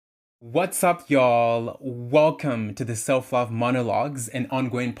What's up, y'all? Welcome to the Self-Love Monologues, an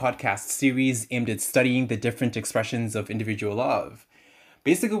ongoing podcast series aimed at studying the different expressions of individual love.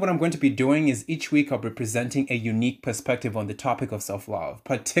 Basically, what I'm going to be doing is each week I'll be presenting a unique perspective on the topic of self-love,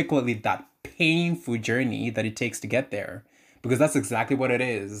 particularly that painful journey that it takes to get there. Because that's exactly what it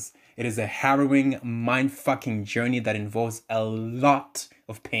is. It is a harrowing, mind-fucking journey that involves a lot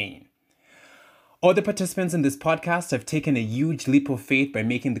of pain. All the participants in this podcast have taken a huge leap of faith by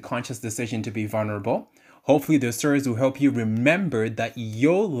making the conscious decision to be vulnerable. Hopefully, their stories will help you remember that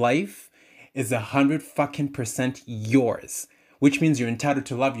your life is 100% yours, which means you're entitled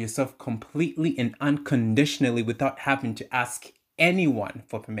to love yourself completely and unconditionally without having to ask anyone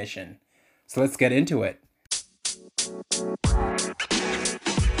for permission. So let's get into it.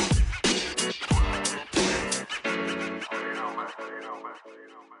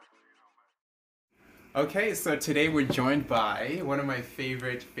 Okay, so today we're joined by one of my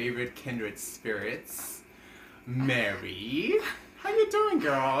favorite kindred spirits, Mary. How you doing,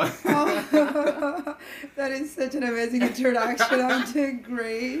 girl? Oh, that is such an amazing introduction. I'm doing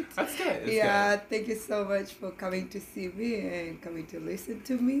great. That's good. Good. Thank you so much for coming to see me and coming to listen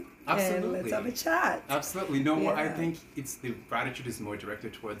to me. Absolutely. And let's have a chat. Absolutely. No, I think it's the gratitude is more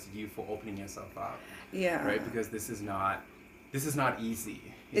directed towards you for opening yourself up. Yeah. Right? Because this is not easy.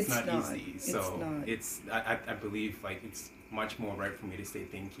 It's not easy. So I believe like it's much more right for me to say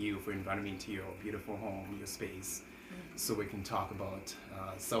thank you for inviting me to your beautiful home, your space, so we can talk about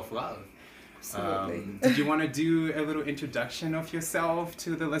self-love. Absolutely. Did you want to do a little introduction of yourself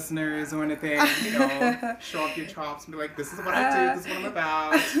to the listeners or anything? Show off your chops and be like, this is what I do, this is what I'm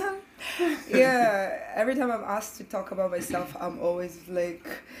about. Yeah, every time I'm asked to talk about myself, I'm always like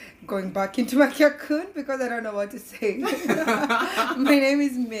going back into my cocoon because I don't know what to say. My name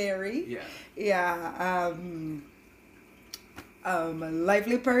is Mary. Yeah. Yeah. I'm a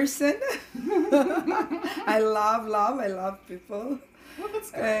lively person. I love people. Well,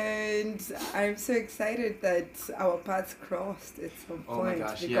 that's good. And I'm so excited that our paths crossed at some point. Oh my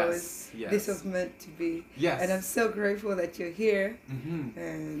gosh, because yes. this was meant to be. Yes. And I'm so grateful that you're here. Mm-hmm.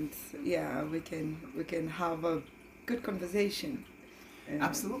 And yeah, we can have a good conversation. And,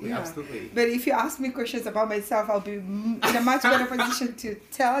 Absolutely. But if you ask me questions about myself, I'll be in a much better position to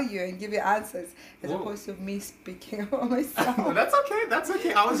tell you and give you answers as opposed to me speaking about myself. That's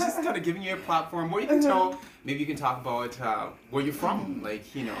okay. I was just kind of giving you a platform where you can tell, maybe you can talk about where you're from, like,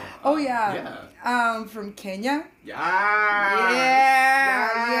 Oh yeah. From Kenya. Yeah.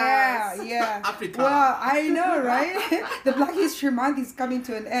 Yeah. Africa. Well, I know, right? The Black History Month is coming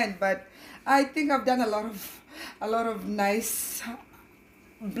to an end, but I think I've done a lot of nice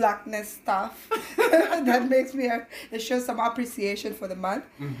blackness stuff that makes me show some appreciation for the month.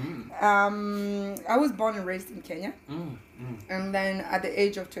 Mm-hmm. I was born and raised in Kenya, and then at the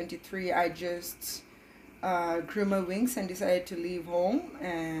age of 23 I just grew my wings and decided to leave home.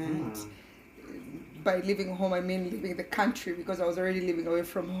 And by leaving home I mean leaving the country, because I was already living away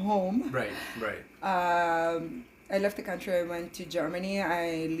from home. Right. I left the country. I went to Germany.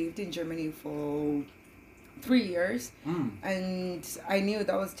 I lived in Germany for 3 years, and I knew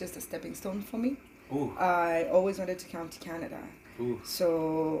that was just a stepping stone for me. Ooh. I always wanted to come to Canada. Ooh.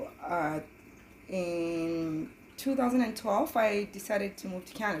 So in 2012 I decided to move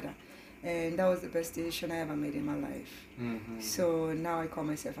to Canada, and that was the best decision I ever made in my life. Mm-hmm. So now I call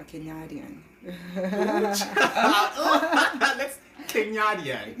myself a Kenyadian. Let's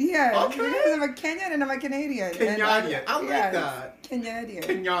Kenyadian. Yeah, Okay. because I'm a Kenyan and I'm a Canadian. Kenyadian. I like that. Kenyadian.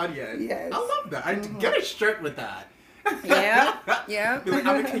 Kenyadian. Yes. I love that. I get a shirt with that. Yeah. Be like,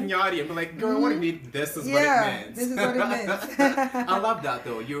 I'm a Kenyadian. Be like, girl, what do you mean? This is what it means. This is what it means. I love that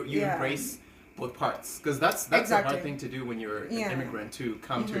though. You embrace both parts, because that's Exactly. a hard thing to do when you're an immigrant, to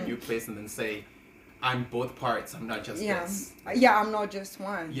come to a new place and then say, I'm both parts. I'm not just this. Yeah, I'm not just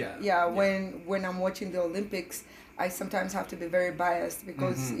one. Yeah. When I'm watching the Olympics, I sometimes have to be very biased,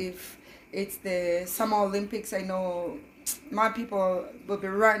 because if it's the Summer Olympics, I know my people will be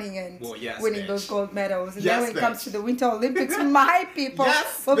running and winning those gold medals. And then when it comes to the Winter Olympics, my people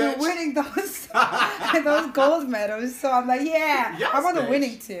will be winning those those gold medals. So I'm like, I'm on the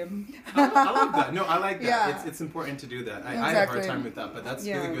winning team. I love that. No, I like that. Yeah. It's important to do that. I have a hard time with that, but that's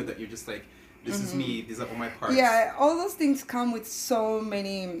really good that you're just like, this is me, these are all my parts. Yeah, all those things come with so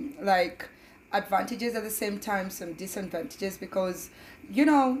many like advantages, at the same time some disadvantages, because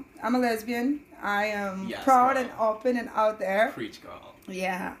I'm a lesbian. I am proud and open and out there. Preach, girl.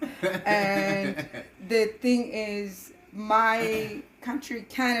 Yeah. And the thing is, my country,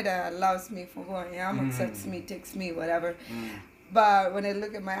 Canada, loves me for who I am, accepts me, takes me, whatever. But when I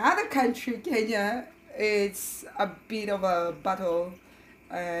look at my other country, Kenya, it's a bit of a battle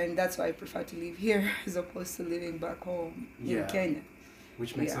And that's why I prefer to live here as opposed to living back home in Kenya.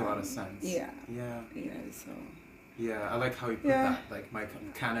 Which makes a lot of sense. Yeah. So. Yeah, I like how you put that. Like, my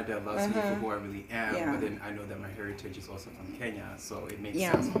Canada loves me for who I really am, but then I know that my heritage is also from Kenya, so it makes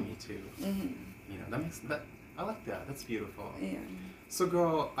sense for me too. You know, I like that. That's beautiful. Yeah. So,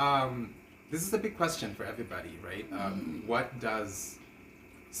 girl, this is a big question for everybody, right? What does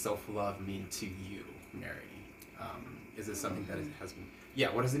self-love mean to you, Mary? Is it something that it has been?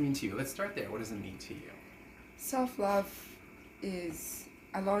 Yeah. What does it mean to you? Let's start there. What does it mean to you? Self-love is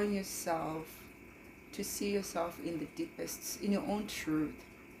allowing yourself to see yourself in the deepest, in your own truth.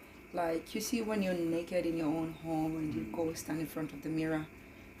 Like, you see when you're naked in your own home and you go stand in front of the mirror,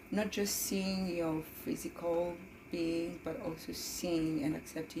 not just seeing your physical being, but also seeing and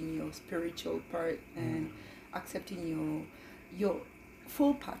accepting your spiritual part and accepting your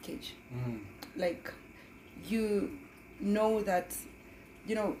full package. Like, you know that,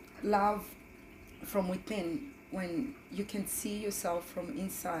 love from within, when you can see yourself from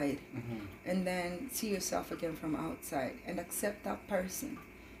inside and then see yourself again from outside and accept that person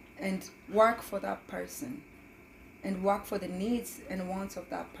and work for that person and work for the needs and wants of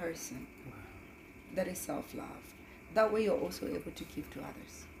that person. Wow. That is self-love. That way you're also able to give to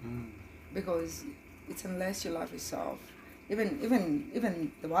others. Because it's unless you love yourself.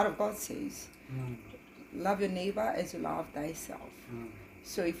 Even the word of God says, love your neighbor as you love thyself.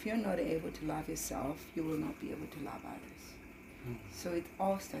 So if you're not able to love yourself, you will not be able to love others. So it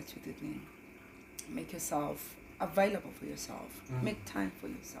all starts with within. Make yourself available for yourself. Make time for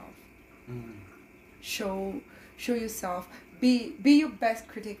yourself. Show yourself. Be your best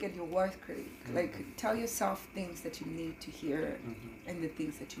critic and your worst critic. Like, tell yourself things that you need to hear and the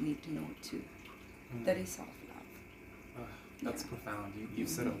things that you need to know too. That is self-love. That's profound. You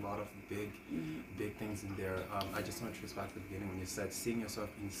said a lot of big things in there. I just want to trace back to the beginning when you said seeing yourself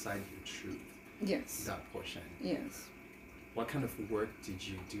inside your truth. Yes. That portion. Yes. What kind of work did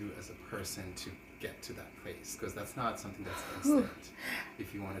you do as a person to get to that place? Because that's not something that's instant.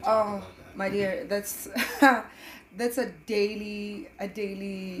 If you want to talk about that. My dear, that's a daily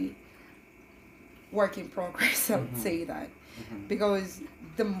work in progress. I would say that because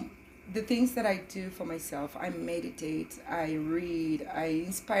the things that I do for myself, I meditate, I read, I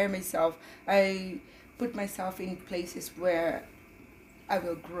inspire myself, I put myself in places where I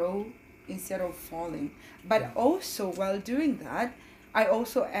will grow instead of falling. But also while doing that, I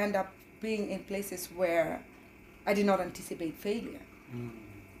also end up being in places where I did not anticipate failure.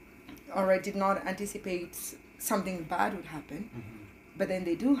 Or I did not anticipate something bad would happen, but then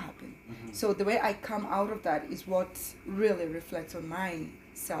they do happen. So the way I come out of that is what really reflects on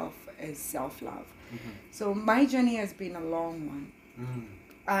myself as self-love. So my journey has been a long one.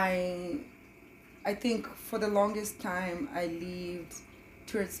 I think for the longest time I lived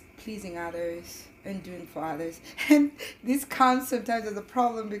towards pleasing others and doing for others. And this comes sometimes as a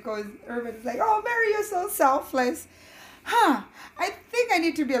problem because everybody's like, oh, Mary, you're so selfless. I think I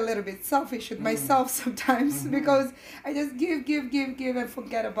need to be a little bit selfish with myself sometimes because I just give and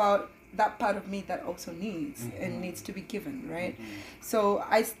forget about that part of me that also needs and needs to be given, right? So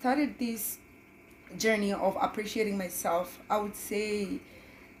I started this journey of appreciating myself. I would say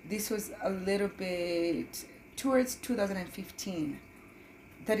this was a little bit towards 2015.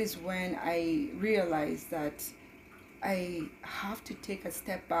 That is when I realized that I have to take a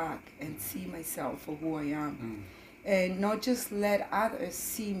step back and see myself for who I am. And not just let others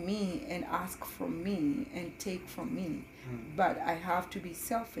see me and ask from me and take from me, but I have to be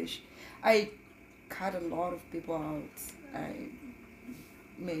selfish. I cut a lot of people out. I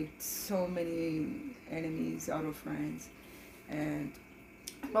made so many enemies out of friends, and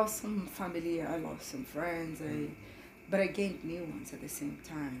I lost some family, I lost some friends, but I gained new ones at the same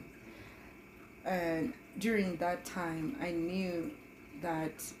time. And during that time, I knew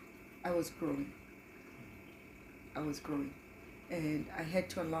that I was growing. And I had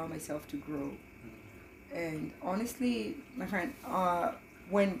to allow myself to grow. And honestly, my friend,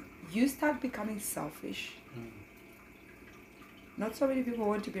 when you start becoming selfish, not so many people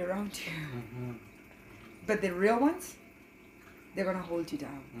want to be around you. But the real ones, they're going to hold you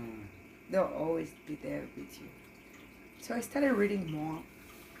down. They'll always be there with you. So I started reading more.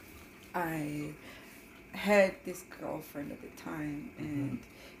 I had this girlfriend at the time, and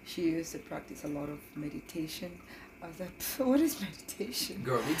she used to practice a lot of meditation. I was like, what is meditation?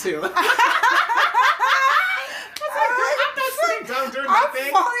 Girl, me too. I'm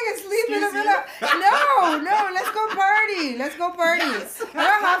falling asleep in the middle. No, let's go party. Yes. I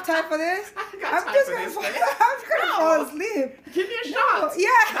don't have time for this. I'm just gonna fall asleep. Give me a shot. Yeah,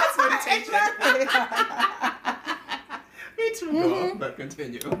 that's meditation. Exactly. Me too, girl. But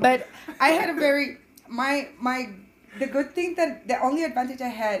continue. But I had a very the good thing that the only advantage I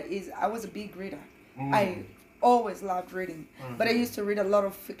had is I was a big reader. I always loved reading, but I used to read a lot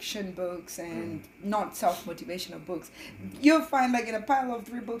of fiction books and not self-motivational books. You'll find like in a pile of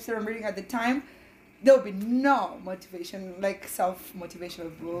 3 books that I'm reading at the time, there'll be no motivation, like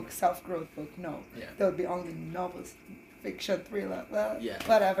self-motivational book, self-growth book, no. Yeah. There'll be only novels, fiction, thriller,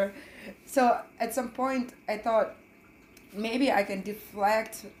 whatever. So at some point I thought maybe I can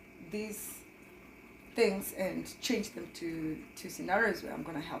deflect these things and change them to scenarios where I'm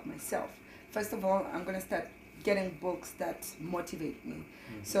going to help myself. First of all, I'm going to start getting books that motivate me.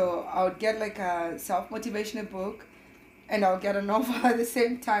 So I'll get like a self-motivational book and I'll get a novel at the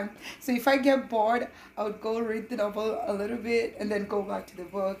same time. So if I get bored, I would go read the novel a little bit and then go back to the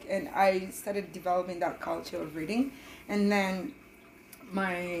book. And I started developing that culture of reading. And then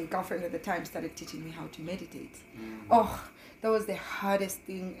my girlfriend at the time started teaching me how to meditate. Oh, that was the hardest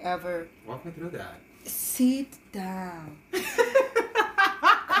thing ever. Walk me through that. Sit down.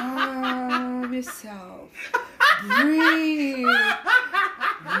 Calm yourself. Breathe.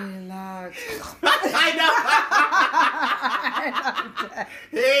 Relax. I know.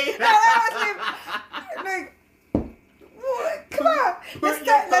 Hey. Like, what? Come on. Put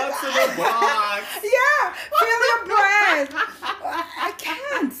your thoughts in the box. Yeah. Feel your breath. I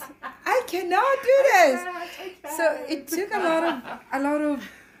can't. I cannot do this. So it took a lot of.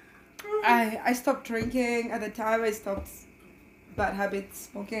 I stopped drinking at the time. I stopped bad habits,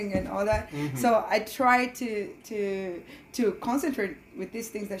 smoking and all that. So I tried to concentrate with these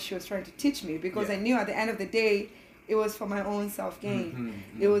things that she was trying to teach me, because I knew at the end of the day it was for my own self-gain.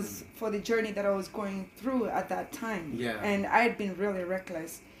 It was for the journey that I was going through at that time. And I had been really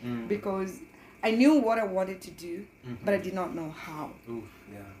reckless because I knew what I wanted to do, but I did not know how.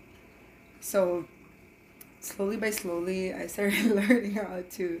 So slowly by slowly I started learning how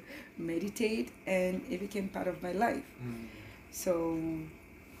to meditate, and it became part of my life. So,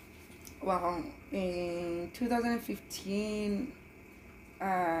 well, in 2015,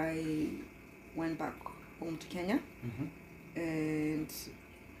 I went back home to Kenya, and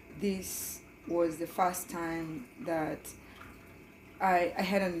this was the first time that I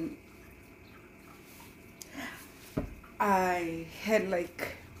had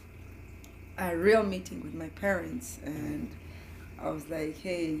like a real meeting with my parents, and I was like,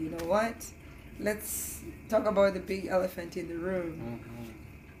 hey, you know what? Let's talk about the big elephant in the room.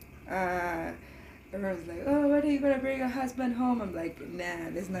 Everyone's like, oh, when are you going to bring your husband home? I'm like, nah,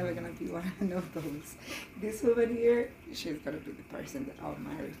 there's never going to be one of those. This woman here, she's going to be the person that I'll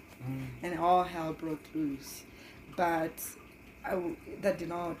marry. And all hell broke loose. But that did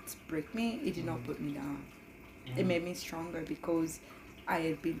not break me. It did not put me down. It made me stronger because I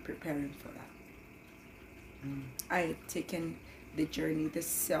had been preparing for that. I had taken the journey, the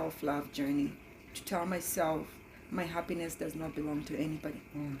self-love journey, to tell myself my happiness does not belong to anybody.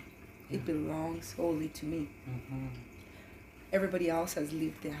 It belongs wholly to me. Everybody else has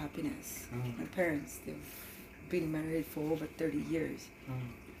lived their happiness. My parents, they've been married for over 30 years.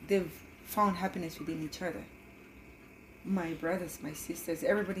 They've found happiness within each other. My brothers, my sisters,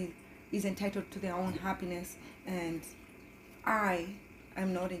 everybody is entitled to their own happiness, and I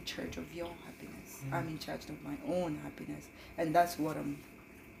am not in charge of your happiness. I'm in charge of my own happiness, and that's what I'm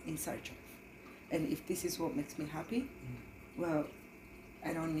in search of. And if this is what makes me happy, well,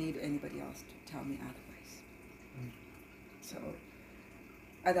 I don't need anybody else to tell me otherwise. So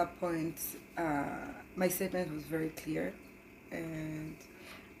at that point, my statement was very clear, and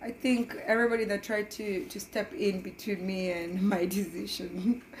I think everybody that tried to step in between me and my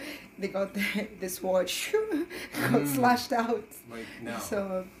decision, they got the sword got slashed out. Like no.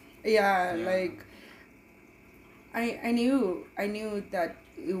 So yeah, like I knew that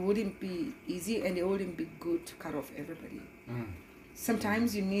it wouldn't be easy and it wouldn't be good to cut off everybody.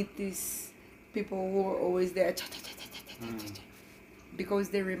 Sometimes you need these people who are always there because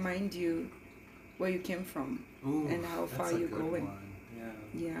they remind you where you came from and how far you're going.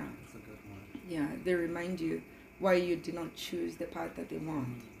 Yeah. That's a good one. Yeah, they remind you why you did not choose the path that they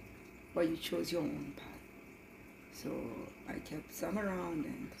want, why you chose your own path. So I kept some around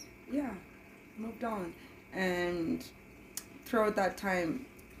and moved on. And throughout that time,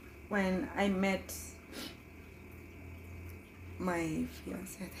 when I met my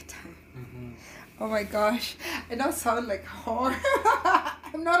fiance at the time, oh my gosh, I don't sound like a whore.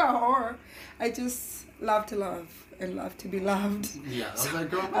 I'm not a whore. I just love to love and love to be loved. Yeah, I was like,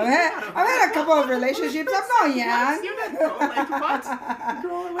 girl, I've had a couple of relationships. I'm not young. You didn't go like what?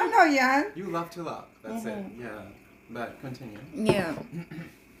 Girl, like, I'm not young. You love to love. That's it. Yeah. But continue. Yeah.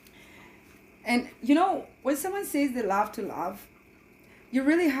 And when someone says they love to love, you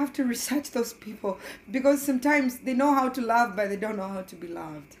really have to research those people, because sometimes they know how to love, but they don't know how to be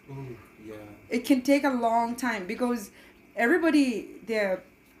loved. Ooh, yeah. It can take a long time, because everybody, they're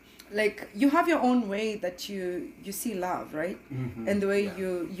like, you have your own way that you see love, right? Mm-hmm. And the way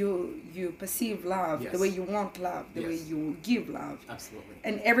you perceive love, yes. the way you want love, the way you give love. Absolutely.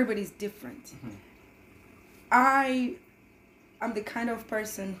 And everybody's different. Mm-hmm. I am the kind of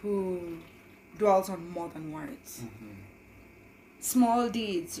person who dwells on more than words. Mm-hmm. Small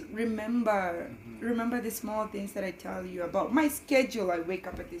deeds. Remember the small things that I tell you about. My schedule, I wake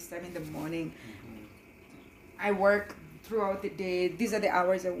up at this time in the morning. Mm-hmm. I work throughout the day. These are the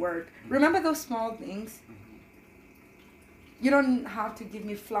hours I work. Mm-hmm. Remember those small things. Mm-hmm. You don't have to give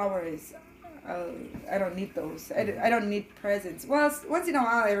me flowers. I don't need those. I don't need presents. Well, once in a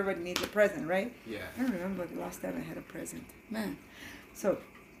while, everybody needs a present, right? Yeah. I don't remember the last time I had a present. Man. So,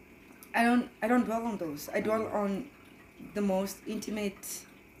 I don't dwell on those. I dwell on the most intimate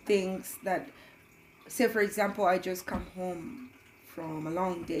things that, say for example, I just come home from a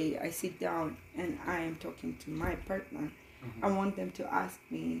long day, I sit down and I am talking to my partner. Mm-hmm. I want them to ask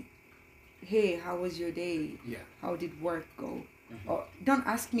me, hey, how was your day? Yeah. How did work go? Mm-hmm. Or don't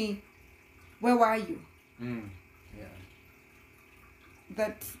ask me, where were you? Yeah.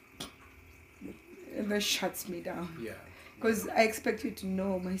 That shuts me down. Yeah. Because I expect you to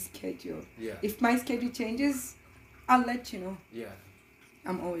know my schedule. Yeah. If my schedule changes, I'll let you know. Yeah.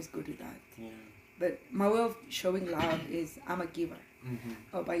 I'm always good with that. Yeah. But my way of showing love is I'm a giver. Mm-hmm.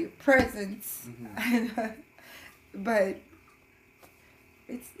 I'll buy you presents. Mm-hmm. But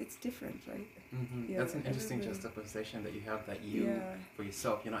it's different, right? Mm-hmm. Yeah, that's an interesting juxtaposition that you have, that you, for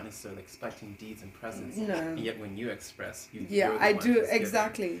yourself, you're not necessarily expecting deeds and presents. No. And yet when you express, I do,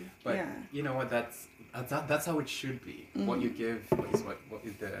 exactly. But you know what, that's how it should be. Mm-hmm. What you give is what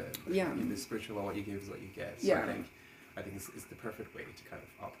is in the spiritual law, what you give is what you get. So I think it's the perfect way to kind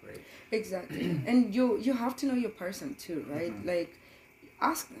of operate. Exactly. And you have to know your person too, right? Mm-hmm. Like,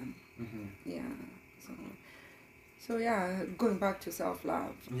 ask them. Mm-hmm. Yeah. So yeah, going back to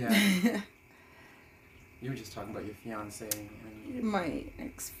self-love. Yeah. You were just talking about your fiance and my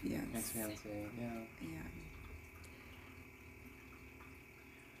ex-fiance. Ex-fiance, yeah. Yeah.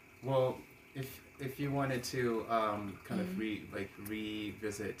 Well, if you wanted to kind of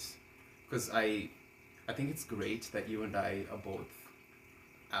revisit, because I think it's great that you and I are both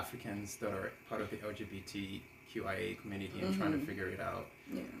Africans that are part of the LGBTQIA community and trying to figure it out.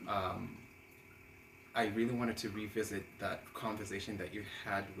 Yeah. I really wanted to revisit that conversation that you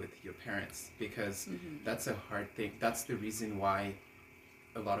had with your parents, because that's a hard thing. That's the reason why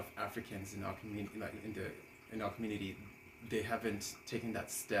a lot of Africans in our community, in our community, they haven't taken that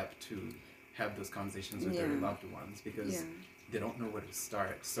step to have those conversations with their loved ones, because they don't know where to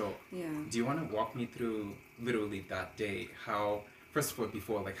start. So do you want to walk me through literally that day, how, first of all,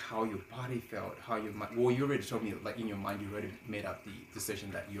 before, like, how your body felt, how your mind, well, you already told me, like, in your mind, you already made up the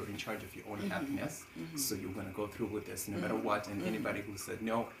decision that you're in charge of your own happiness, so you're going to go through with this no matter what, and anybody who said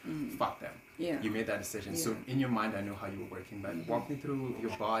no, fuck them. Yeah. You made that decision. So in your mind, I know how you were working, but walk me through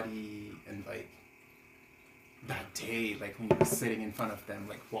your body and, like, that day, like, when you were sitting in front of them,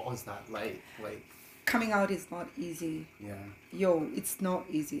 like, what was that like? Like, coming out is not easy. Yeah. Yo, it's not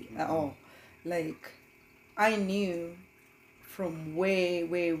easy at all. Like, I knew from way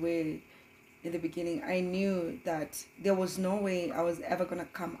in the beginning, I knew that there was no way I was ever gonna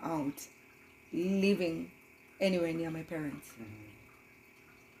come out living anywhere near my parents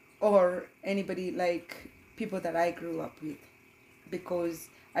or anybody, like people that I grew up with, because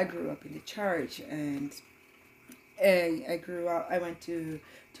I grew up in the church, and I went to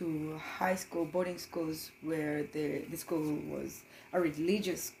high school, boarding schools, where the school was a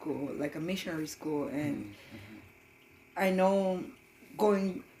religious school, like a missionary school, and I know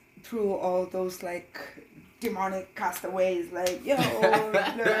going through all those, like, demonic castaways, like, yo,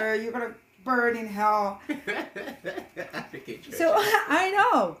 you're gonna burn in hell. So I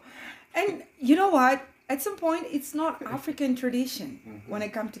know. And you know what? At some point, it's not African tradition when I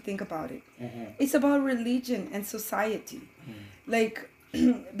come to think about it. It's about religion and society. Like,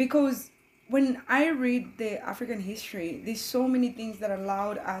 because when I read the African history, there's so many things that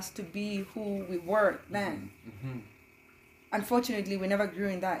allowed us to be who we were then. Unfortunately, we never grew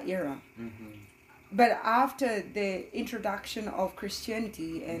in that era. But after the introduction of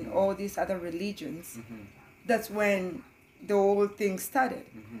Christianity and all these other religions, that's when the whole thing started.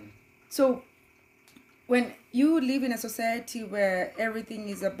 So when you live in a society where everything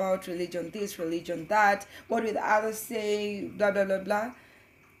is about religion this, religion that, what will others say, blah, blah, blah, blah,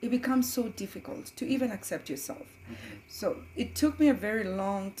 it becomes so difficult to even accept yourself. So it took me a very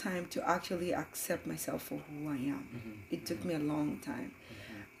long time to actually accept myself for who I am. It took me a long time.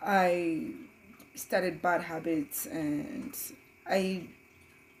 I started bad habits, and I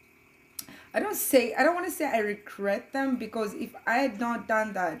don't want to say I regret them, because if I had not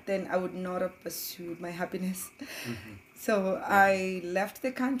done that, then I would not have pursued my happiness. So I left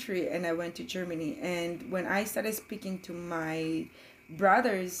the country and I went to Germany. And when I started speaking to my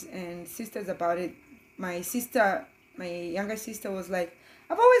brothers and sisters about it, my younger sister was like,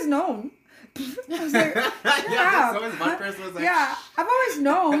 I've always known. I was like, yeah. So one person was like, yeah, I've always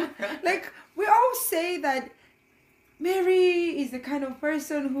known. Like, we all say that Mary is the kind of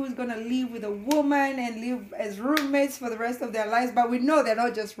person who's going to live with a woman and live as roommates for the rest of their lives, but we know they're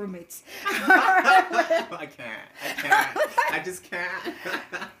not just roommates. I just can't.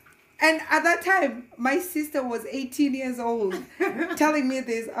 And at that time, my sister was 18 years old telling me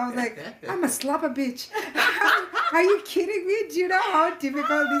this. I was like, I'm a slapper bitch. Are you kidding me? Do you know how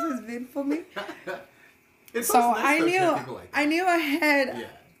difficult this has been for me? So I knew I had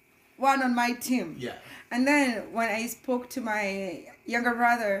one on my team. Yeah. And then when I spoke to my younger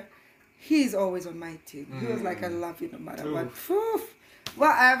brother, he's always on my team. He was like, I love you no matter what.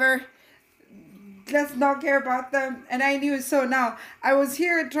 Whatever. Let's not care about them. And I knew. So now I was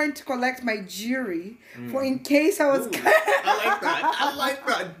here trying to collect my jury for in case I was. I like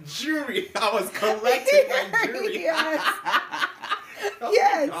that. Jury. I was collecting my jury. Yes.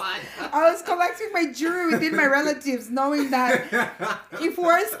 Yes. I was collecting my jury within my relatives, knowing that if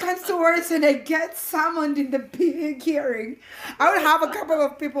worse comes to worse and I get summoned in the big hearing, I would have a couple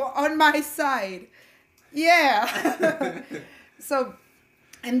of people on my side. Yeah. So,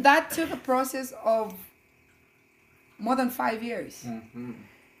 and that took a process of more than 5 years.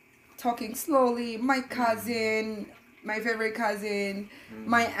 Talking slowly, my cousin, my favorite cousin,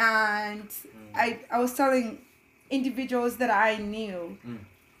 my aunt. I was telling individuals that I knew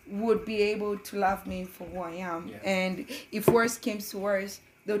would be able to love me for who I am. Yeah. And if worse came to worse,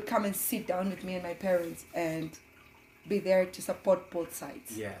 they would come and sit down with me and my parents and be there to support both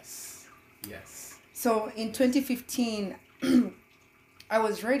sides. Yes. Yes. So in 2015, I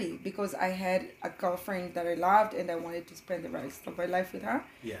was ready because I had a girlfriend that I loved and I wanted to spend the rest of my life with her.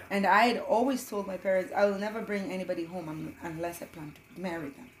 Yeah. And I had always told my parents, I will never bring anybody home unless I plan to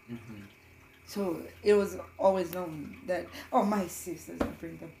marry them. So it was always known that, oh, my sisters will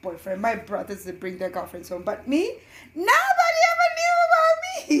bring their boyfriend, my brothers will bring their girlfriends home, but me, nobody ever knew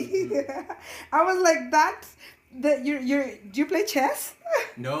about me. I was like that. Do you play chess?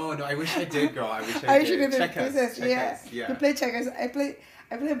 No, I wish I did, girl. I wish I did. Checkers. Yeah. You play checkers. I play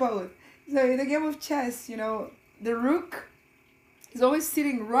both. So in the game of chess, the rook is always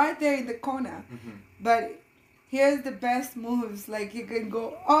sitting right there in the corner. But here's the best moves. Like, you can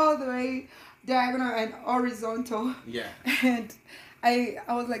go all the way diagonal and horizontal. Yeah. And I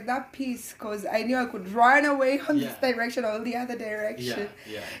was like that piece because I knew I could run away on this direction or the other direction.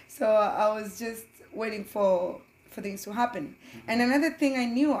 Yeah. So I was just waiting for things to happen. And another thing I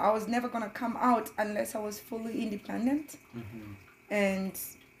knew, I was never going to come out unless I was fully independent. And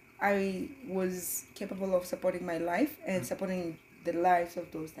I was capable of supporting my life and supporting the lives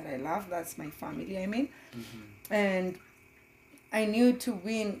of those that I love. That's my family, I mean. And I knew to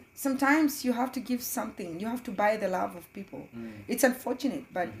win, sometimes you have to give something. You have to buy the love of people. It's unfortunate,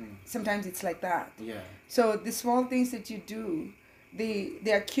 but sometimes it's like that. Yeah. So the small things that you do, they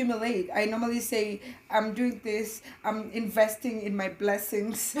accumulate. I normally say, I'm doing this, I'm investing in my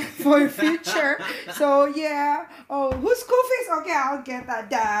blessings for the future. So yeah, whose school fees? Okay, I'll get that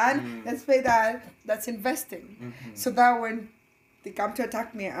done. Let's pay that. That's investing. So that when they come to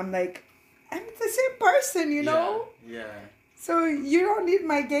attack me, I'm like, I'm the same person, you know? Yeah. So you don't need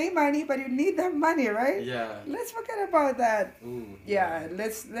my game money, but you need that money, right? Yeah. Let's forget about that. Ooh, yeah.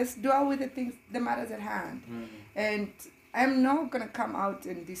 Let's dwell with the things, the matters at hand. And I'm not gonna come out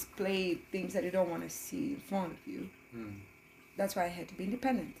and display things that you don't want to see in front of you. That's why I had to be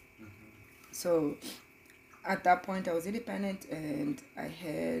independent. So at that point, I was independent, and I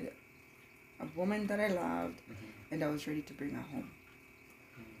had a woman that I loved, and I was ready to bring her home.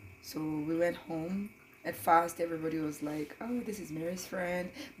 So we went home. At first, everybody was like, oh, this is Mary's friend.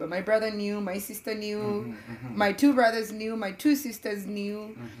 But my brother knew, my sister knew, my two brothers knew, my two sisters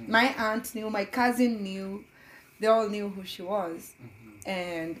knew, my aunt knew, my cousin knew. They all knew who she was.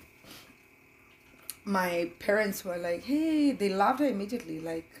 And my parents were like, hey, they loved her immediately.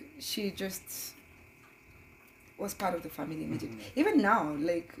 Like, she just was part of the family immediately. Even now,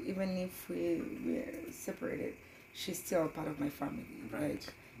 like, even if we're separated, she's still part of my family. Right.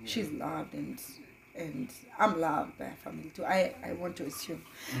 Like, she's loved, and and I'm loved by her family too. I want to assume.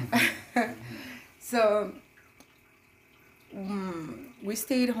 Mm-hmm. So we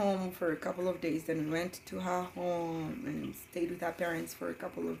stayed home for a couple of days. Then we went to her home and stayed with her parents for a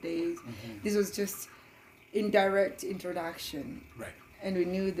couple of days. Mm-hmm. This was just indirect introduction. Right. And we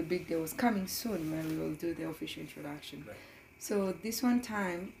knew the big day was coming soon when we will do the official introduction. Right. So this one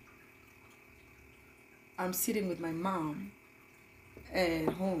time, I'm sitting with my mom at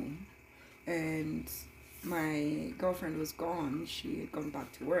home, and my girlfriend was gone. She had gone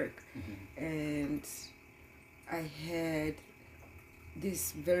back to work. Mm-hmm. And I had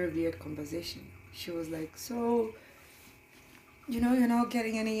this very weird conversation. She was like, so, you're not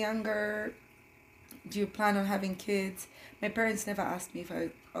getting any younger. Do you plan on having kids? My parents never asked me if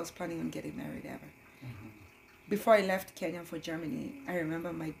I was planning on getting married ever. Mm-hmm. Before I left Kenya for Germany, I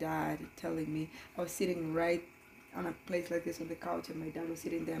remember my dad telling me, I was sitting right on a place like this on the couch, and my dad was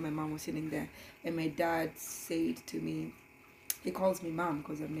sitting there, my mom was sitting there, and my dad said to me, he calls me mom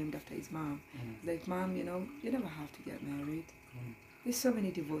because I'm named after his mom. Mm-hmm. He's like, Mom, you never have to get married. Mm-hmm. There's so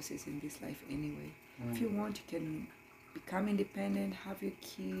many divorces in this life anyway. Mm-hmm. If you want, you can become independent, have your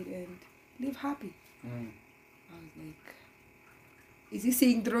kid, and live happy. Mm-hmm. I was like, is he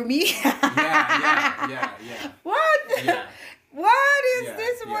seeing through me? Yeah. What? Yeah. What is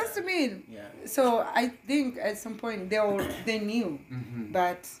this supposed to mean? Yeah. So I think at some point they knew, Mm-hmm.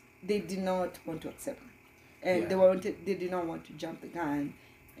 but they did not want to accept me. And they did not want to jump the gun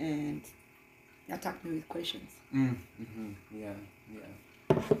and attack me with questions. Mm-hmm. Yeah.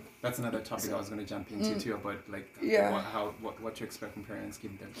 That's another topic I was going to jump into too, about what to expect from parents,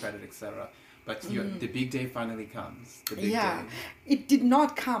 give them credit, etc. But the big day finally comes. The big day. It did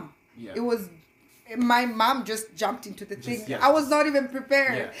not come. Yeah. It was, my mom just jumped into the thing. Yeah. I was not even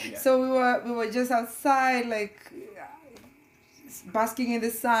prepared. Yeah. So we were just outside, like basking in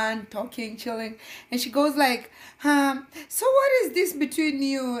the sun, talking, chilling, and she goes like, so what is this between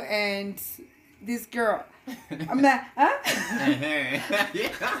you and this girl? I'm like, huh?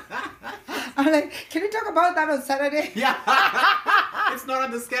 I'm like, can we talk about that on Saturday? Yeah. It's not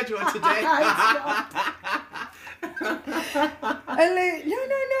on the schedule today. I'm like,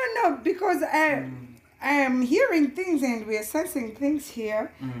 no, because I am hearing things and we are sensing things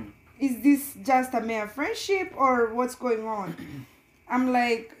here. Is this just a mere friendship or what's going on? I'm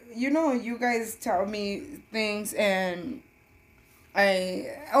like, you guys tell me things and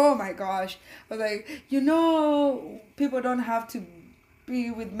oh my gosh. I was like, people don't have to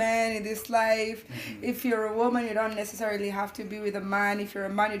be with men in this life. Mm-hmm. If you're a woman, you don't necessarily have to be with a man. If you're a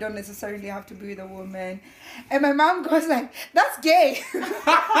man, you don't necessarily have to be with a woman. And my mom goes like, that's gay.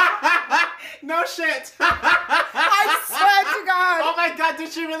 No shit. I swear to God. Oh my God,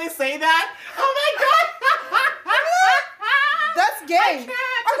 did she really say that? Oh my God. That's gay.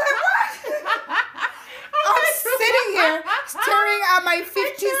 I'm like, what? I'm sitting here staring at my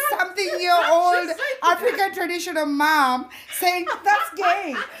 50-something-year-old African traditional mom saying, that's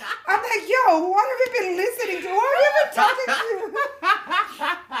gay. I'm like, yo, what have you been listening to? What have you been talking to?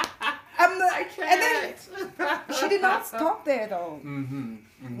 I'm like, and then she did not stop there though. Mm-hmm.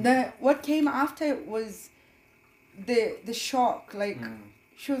 Mm-hmm. What came after was the shock. Like,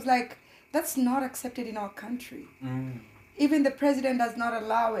 she was like, that's not accepted in our country. Even the president does not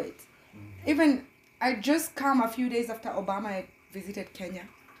allow it. Even I just come a few days after Obama visited Kenya.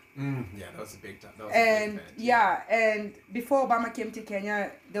 Yeah, that was a big time. And and before Obama came to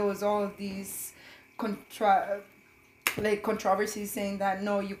Kenya, there was all these controversies saying that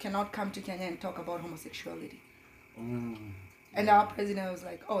no, you cannot come to Kenya and talk about homosexuality. And our president was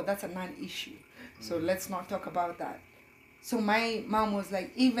like, oh, that's a non-issue. So let's not talk about that. So my mom was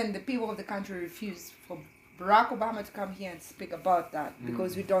like, even the people of the country refused for Barack Obama to come here and speak about that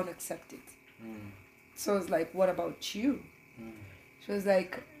because we don't accept it. So I was like, what about you? She was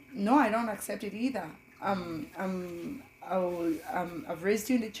like, no, I don't accept it either. I've raised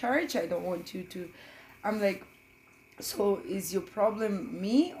you in the church. I don't want you to. I'm like, so is your problem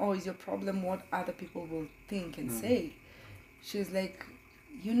me or is your problem what other people will think and say? She's like,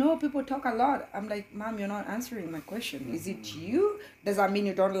 people talk a lot. I'm like, Mom, you're not answering my question. Is it you? Does that mean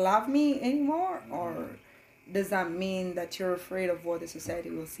you don't love me anymore? Or does that mean that you're afraid of what the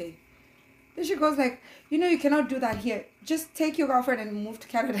society will say? Then she goes like, you cannot do that here. Just take your girlfriend and move to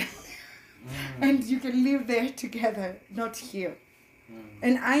Canada. And you can live there together, not here.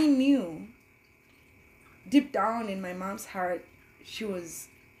 And I knew deep down in my mom's heart, she was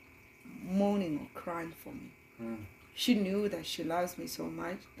moaning or crying for me. She knew that she loves me so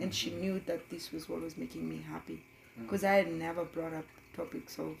much, and she knew that this was what was making me happy. Because I had never brought up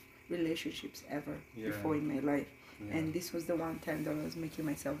topics of relationships ever before in my life. Yeah. And this was the one time that I was making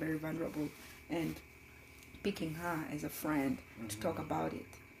myself very vulnerable and picking her as a friend to talk about it.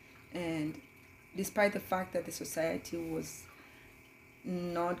 And despite the fact that the society was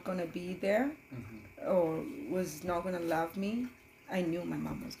not going to be there or was not going to love me, I knew my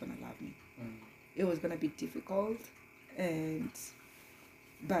mom was going to love me. It was going to be difficult,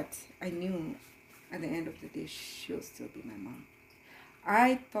 but I knew at the end of the day she'll still be my mom.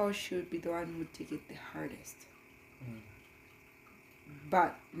 I thought she would be the one who would take it the hardest.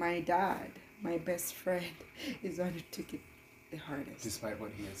 But my dad, my best friend, is the one who took it the hardest. Despite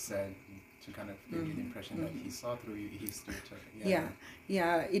what he has said, to kind of give you the impression that he saw through you, he still took it.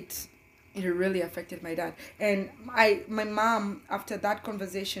 Yeah, it really affected my dad. And my mom, after that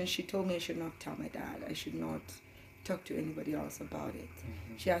conversation, she told me I should not tell my dad. I should not talk to anybody else about it.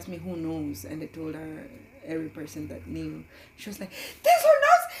 She asked me who knows, and I told her every person that knew. She was like, this who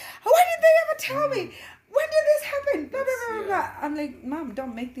knows? Why did they ever tell me? When did this happen? Blah, blah, blah, blah. I'm like, Mom,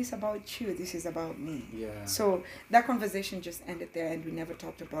 don't make this about you. This is about me. Yeah. So that conversation just ended there, and we never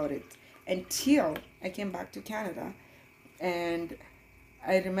talked about it until I came back to Canada. And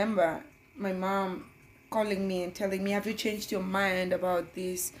I remember my mom calling me and telling me, have you changed your mind about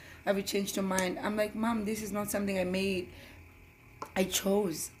this? Have you changed your mind? I'm like, Mom, this is not something I made. I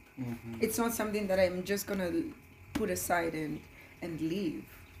chose. It's not something that I'm just going to put aside and leave.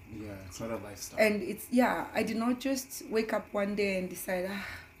 Yeah, it's not a lifestyle. And I did not just wake up one day and decide,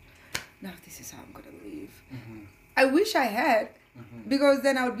 no, this is how I'm going to leave. I wish I had, because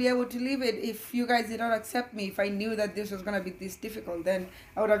then I would be able to leave it. If you guys did not accept me, if I knew that this was going to be this difficult, then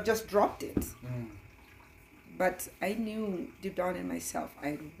I would have just dropped it. But I knew deep down in myself, I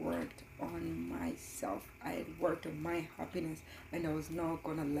had worked on myself. I had worked on my happiness, and I was not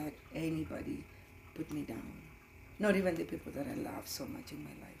going to let anybody put me down. Not even the people that I love so much in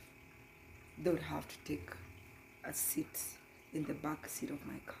my life. They would have to take a seat in the back seat of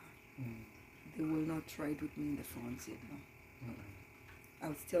my car. They will not ride with me in the front seat, no.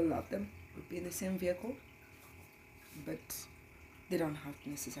 I'll still love them. We'll be in the same vehicle, but they don't have to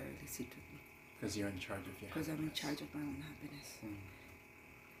necessarily sit with me. Because you're in charge of your Because I'm in charge of my own happiness.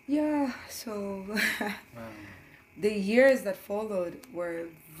 Yeah, so the years that followed were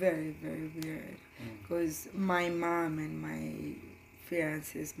very, very weird. Because my mom and my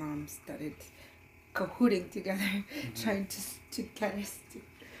fiance's mom started cahooting together, trying to get us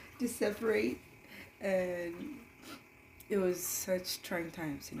to separate. And it was such trying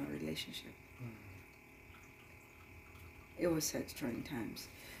times in our relationship. It was such trying times.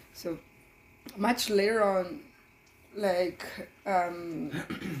 So much later on, like, I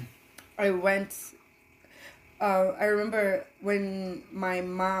remember when my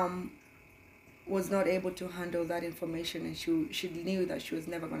mom was not able to handle that information, and she knew that she was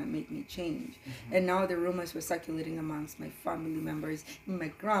never going to make me change. And now the rumors were circulating amongst my family members. My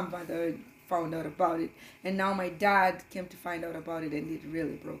grandmother found out about it, and now my dad came to find out about it, and it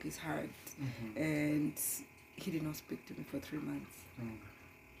really broke his heart. And he did not speak to me for 3 months.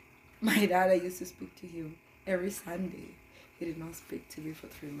 My dad, I used to speak to him every Sunday. He did not speak to me for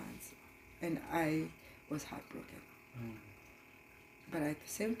 3 months, and I was heartbroken. But at the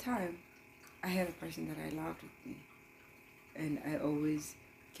same time, I had a person that I loved with me, and I always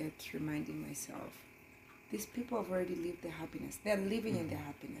kept reminding myself, these people have already lived their happiness. They're living in their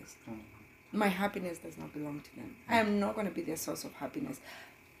happiness. My happiness does not belong to them. I am not going to be their source of happiness.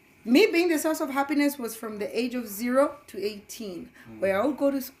 Me being the source of happiness was from the age of 0 to 18, where I would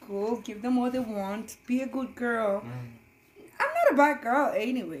go to school, give them what they want, be a good girl. I'm not a bad girl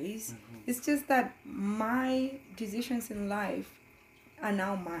anyways. It's just that my decisions in life are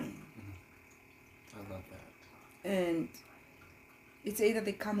now mine. I love that. And it's either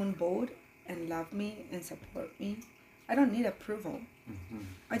they come on board and love me and support me. I don't need approval.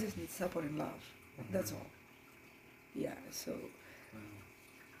 I just need support and love. That's all. Yeah, so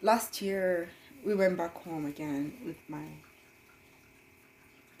last year we went back home again with my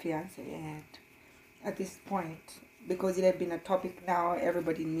fiance, and at this point, because it had been a topic now,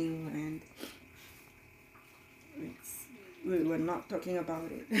 everybody knew, and we were not talking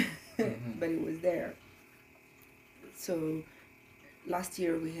about it, but it was there. So last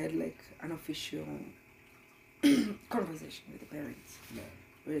year we had like an official conversation with the parents,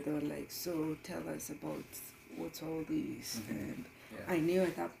 where they were like, so tell us about what's all this. And I knew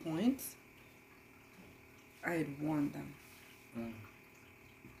at that point I had warned them.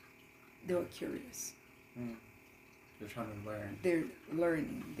 They were curious. They're trying to learn. They're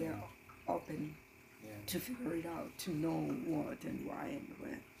learning. They're open to figure it out, to know what and why and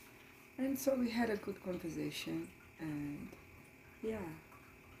when. And so we had a good conversation, and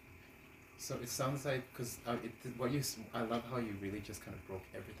So it sounds like, because I love how you really just kind of broke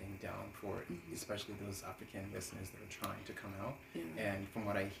everything down for especially those African listeners that are trying to come out. And from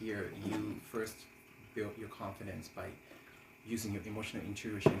what I hear, you first built your confidence by using your emotional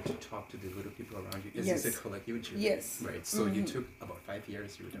intuition to talk to the little people around you. As you said, collective journey. Yes. Right. So you took about 5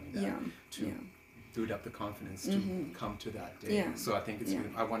 years you were doing that to build up the confidence to come to that day. Yeah. So I think it's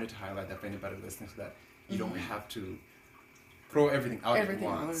really, I wanted to highlight that for anybody listening, so that you don't have to throw everything out at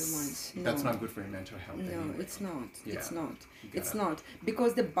once. No. That's not good for your mental health. No, anyway. It's not. Yeah. It's not.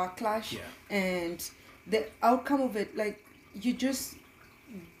 Because the backlash and the outcome of it, like, you just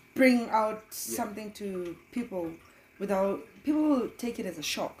bring out something to people without, people will take it as a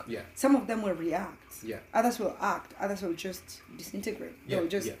shock. Yeah. Some of them will react. Yeah. Others will act. Others will just disintegrate. They'll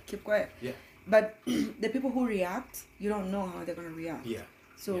just keep quiet. Yeah. But the people who react, you don't know how they're gonna react. Yeah.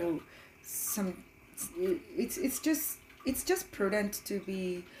 So it's just prudent to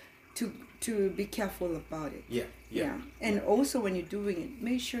be careful about it. Yeah. And also when you're doing it,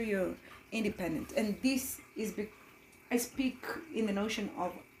 make sure you're independent. And this is I speak in the notion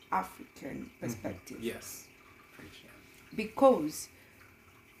of African perspective. Yes. Because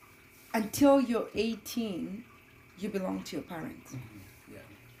until you're 18, you belong to your parents.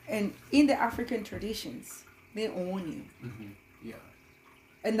 And in the African traditions, they own you.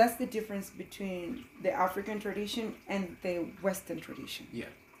 And that's the difference between the African tradition and the Western tradition.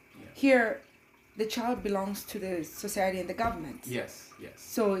 Here, the child belongs to the society and the government. Yes.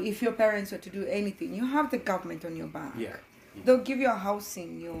 So if your parents were to do anything, you have the government on your back. They'll give you a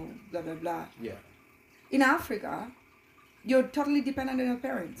housing, blah, blah, blah. In Africa, you're totally dependent on your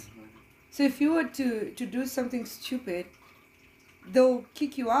parents. So if you were to do something stupid, they'll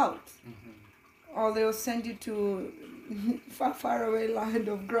kick you out. Or they'll send you to far away land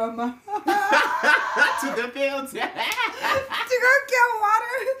of grandma. To the fields. To go get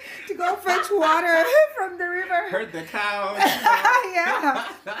water. To go fetch water from the river. Herd the cows.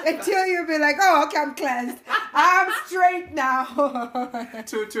 Until you'll be like, oh, okay, I'm cleansed. I'm straight now.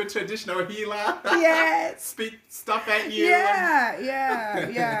 to a traditional healer. Yes. Speak stuff at you.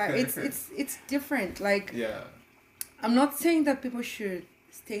 Yeah. It's different. Like, I'm not saying that people should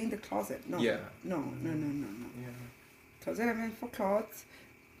stay in the closet. No. No. Closet are meant for clothes.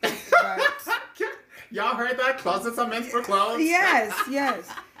 But y'all heard that? Closets are meant for clothes?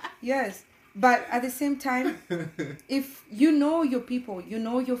 Yes. But at the same time, if you know your people, you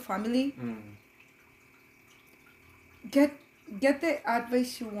know your family, get the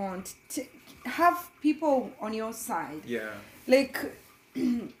advice you want. Have people on your side. Like,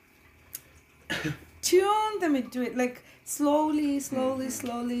 tune them into it. Like, slowly.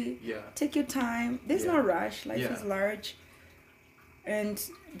 Take your time. There's no rush. Life is large. And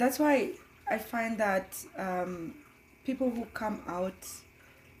that's why I find that people who come out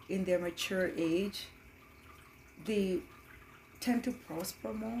in their mature age, they tend to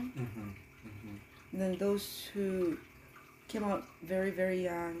prosper more than those who came out very, very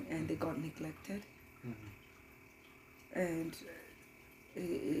young and they got neglected. And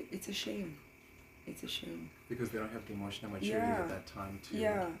it's a shame. It's a shame. Because they don't have the emotional maturity at that time to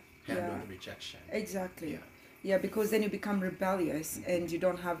handle the rejection. Exactly. Yeah, because then you become rebellious and you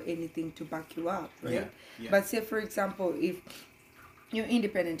don't have anything to back you up, right? But say, for example, if you're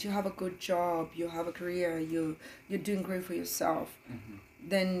independent, you have a good job, you have a career, you're doing great for yourself,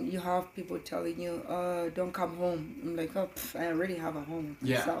 then you have people telling you, don't come home. I'm like, I already have a home.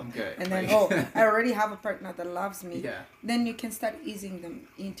 Okay. And then, I already have a partner that loves me. Then you can start easing them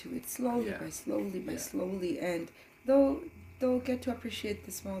into it slowly by slowly. And they'll get to appreciate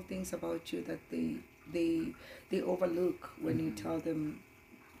the small things about you that they overlook when you tell them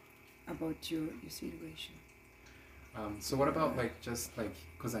about your situation. So what about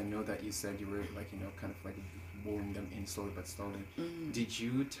because I know that you said you were kind of wooing them in slowly but slowly. Did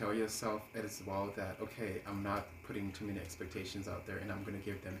you tell yourself as well that, okay, I'm not putting too many expectations out there and I'm going to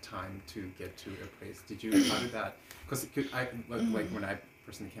give them time to get to a place? Did you, how did that, because when I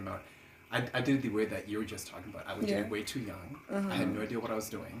personally came out, I did the way that you were just talking about. I was doing way too young. I had no idea what I was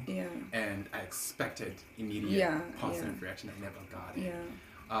doing. And I expected immediate positive reaction. I never got it.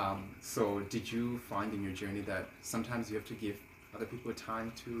 So did you find in your journey that sometimes you have to give other people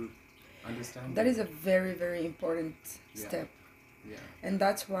time to understand? That is a very, very important step. And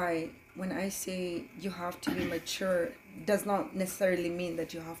that's why when I say you have to be mature, does not necessarily mean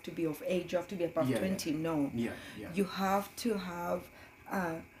that you have to be of age, you have to be above 20. No. You have to have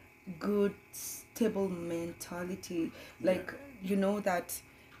a good, stable mentality. Like, you know that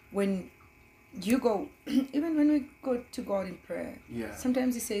when you go, even when we go to God in prayer,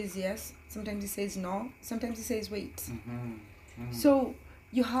 sometimes he says yes, sometimes he says no, sometimes he says wait. So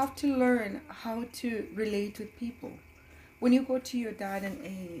you have to learn how to relate with people. When you go to your dad and,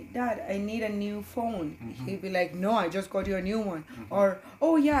 hey, Dad, I need a new phone. Mm-hmm. He'll be like, no, I just got you a new one. Mm-hmm. Or,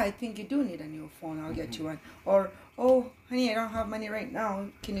 oh, yeah, I think you do need a new phone. I'll get you one. Or, oh, honey, I don't have money right now.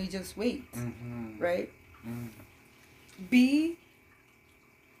 Can you just wait? Right? Be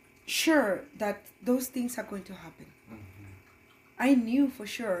sure that those things are going to happen. I knew for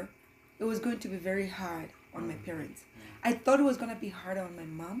sure it was going to be very hard on my parents. I thought it was going to be harder on my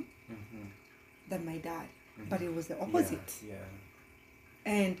mom than my dad. But it was the opposite. Yeah.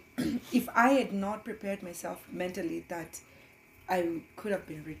 And if I had not prepared myself mentally that I could have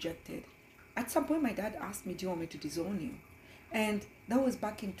been rejected, at some point my dad asked me, do you want me to disown you? And that was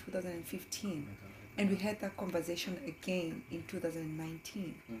back in 2015. And we had that conversation again in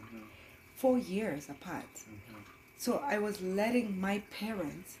 2019. 4 years apart. So I was letting my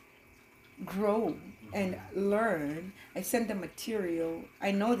parents grow and learn. I sent them material.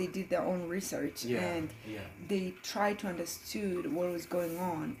 I know they did their own research and they tried to understand what was going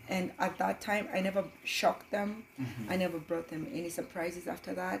on. And at that time, I never shocked them. I never brought them any surprises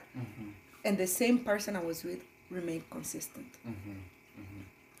after that. And the same person I was with remained consistent.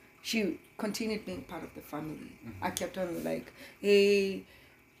 She continued being part of the family. I kept on like, hey,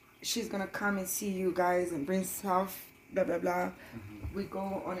 she's gonna come and see you guys and bring stuff, blah blah blah. We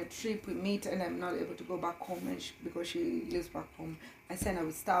go on a trip, we meet, and I'm not able to go back home, and because she lives back home, I send her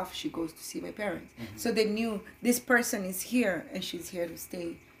with stuff. She goes to see my parents. So they knew this person is here and she's here to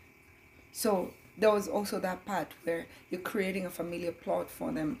stay. So there was also that part where you're creating a familiar plot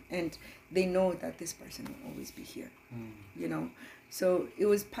for them, and they know that this person will always be here. You know, so it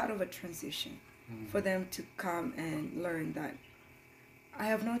was part of a transition for them to come and learn that I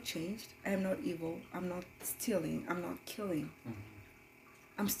have not changed. I am not evil. I'm not stealing. I'm not killing.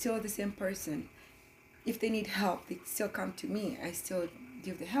 I'm still the same person. If they need help, they still come to me. I still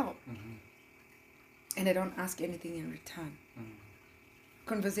give the help. And I don't ask anything in return.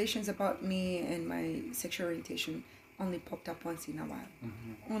 Conversations about me and my sexual orientation only popped up once in a while.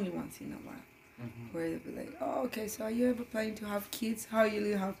 Only once in a while. Where they'll be like, oh, okay, so are you ever planning to have kids? How will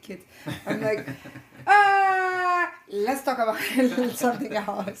you have kids? I'm like, let's talk about something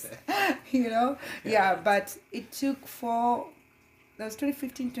else. You know? Yeah, but it took that was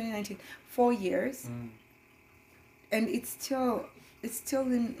 2015, 2019, 4 years. And it's still in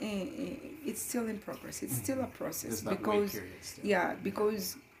progress. It's still a process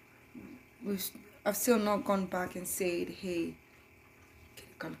because I've still not gone back and said, hey, can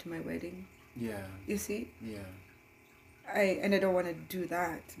you come to my wedding? Yeah. You see? Yeah. I don't want to do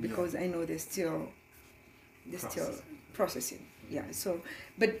that because I know they're still processing. Yeah. So,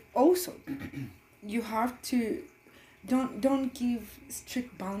 but also, you have to don't give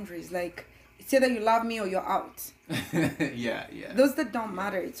strict boundaries. Like, it's either you love me or you're out. Yeah. Those that don't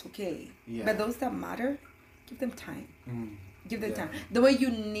matter, it's okay. Yeah. But those that matter, give them time. Give them time. The way you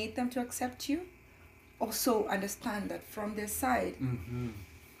need them to accept you, also understand that from their side,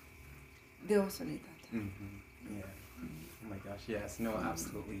 they also need that time. Yeah. Oh my gosh. Yes. No.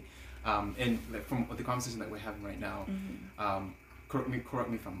 Absolutely. And like from the conversation that we're having right now, correct me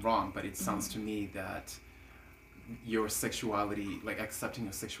if I'm wrong, but it sounds to me that your sexuality, like accepting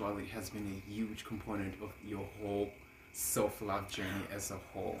your sexuality, has been a huge component of your whole self-love journey as a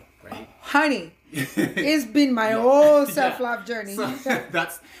whole, right? Honey, it's been my whole self-love journey.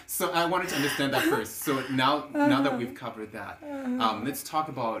 So I wanted to understand that first. So now that we've covered that, let's talk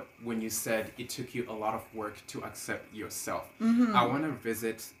about when you said it took you a lot of work to accept yourself. I want to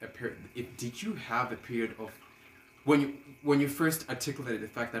visit a period. Did you have a period of when you first articulated the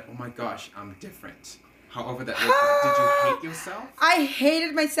fact that, oh my gosh, I'm different? However that looked like. Did you hate yourself? I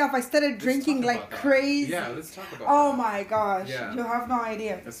hated myself. I started drinking like crazy. Yeah, let's talk about that. Oh my gosh. Yeah. You have no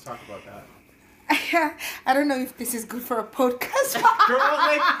idea. Let's talk about that. I don't know if this is good for a podcast. Girl,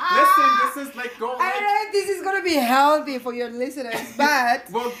 like, listen, this is like, go. I don't know if this is going to be healthy for your listeners, but...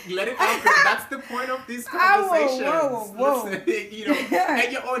 Well, let it out there. That's the point of these conversations. Whoa. Listen, you know,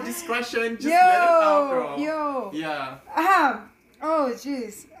 at your own discretion, just let it out, girl. Yeah. Oh,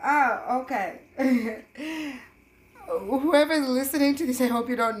 jeez. Okay. Whoever's listening to this, I hope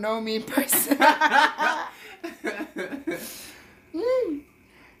you don't know me in person.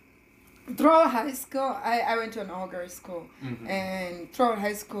 Throughout high school, I went to an all-girls school. And throughout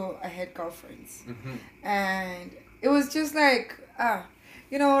high school, I had girlfriends. And it was just like,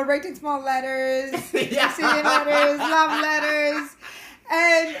 writing small letters, singing letters, love letters.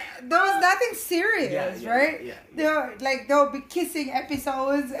 And there was nothing serious, right? Yeah. There'll be kissing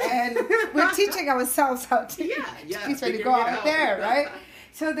episodes, and we're teaching ourselves how to kiss when you go out there, right?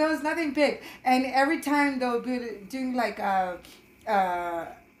 So there was nothing big. And every time they'll be doing like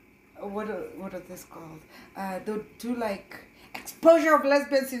what are this called? They'll do like exposure of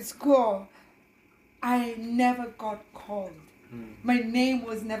lesbians in school. I never got called. My name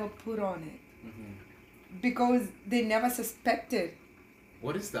was never put on it because they never suspected.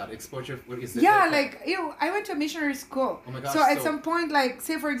 What is that? Exposure? What is it? Yeah, like, I went to a missionary school. Oh my gosh. So at some point, like,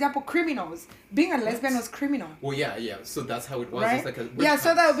 say, for example, criminals. Being a lesbian was criminal. Well, yeah. So that's how it was. Right? It's like a witch hunt.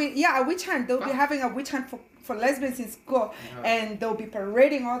 So that would be, a witch hunt. They'll be having a witch hunt for lesbians in school. And they'll be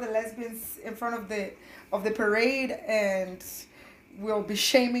parading all the lesbians in front of the parade. And we'll be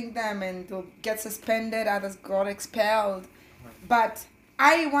shaming them. And they'll get suspended. Others got expelled. But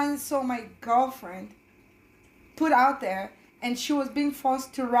I once saw my girlfriend put out there, and she was being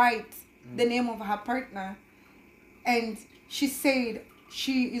forced to write the name of her partner. And she said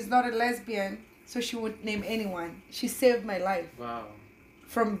she is not a lesbian, so she wouldn't name anyone. She saved my life. Wow.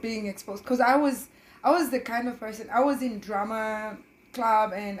 From being exposed. Because I was the kind of person, I was in drama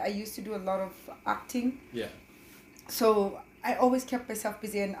club, and I used to do a lot of acting. Yeah. So I always kept myself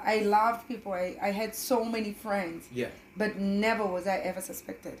busy, and I loved people. I had so many friends. Yeah. But never was I ever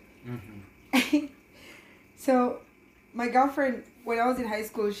suspected. So my girlfriend, when I was in high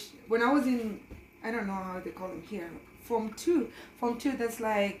school, when I was in, I don't know how they call them here, Form 2, that's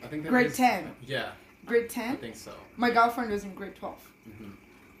like grade 10. Yeah. Grade 10? I think so. My girlfriend was in grade 12.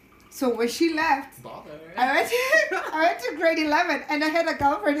 So when she left, I went to grade 11, and I had a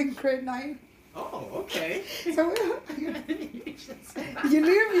girlfriend in grade 9. Oh, okay. So you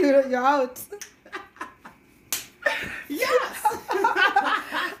leave, you're out. Yes!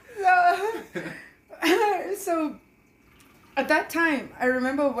 So at that time, I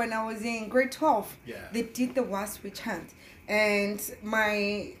remember when I was in grade 12, they did the Wasp Witch Hunt. And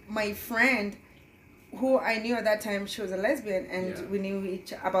my friend, who I knew at that time, she was a lesbian, and we knew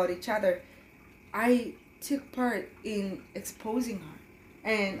about each other. I took part in exposing her.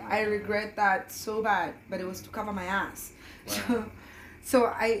 And I regret that so bad, but it was to cover my ass. Wow. So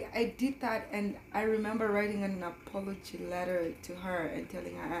I did that, and I remember writing an apology letter to her and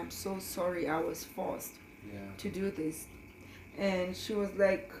telling her, I'm so sorry I was forced to do this. And she was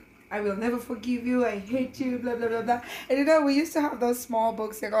like, I will never forgive you, I hate you, blah, blah, blah, blah. And we used to have those small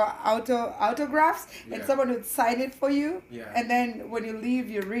books that are autographs, and someone would sign it for you. And then when you leave,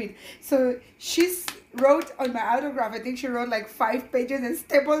 you read. So she wrote on my autograph, I think she wrote like 5 pages and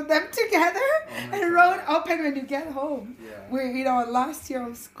stapled them together and wrote, open when you get home. We're last year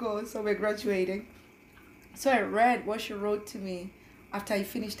of school, so we're graduating. So I read what she wrote to me after I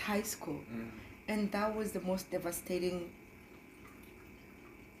finished high school. And that was the most devastating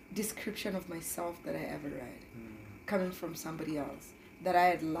description of myself that I ever read, coming from somebody else that I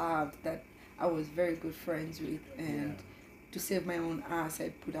had loved, that I was very good friends with, and to save my own ass, I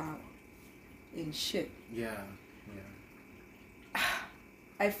put out in shit.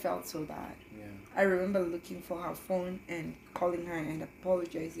 I felt so bad. I remember looking for her phone and calling her and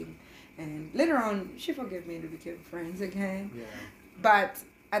apologizing, and later on she forgave me and we became friends again. But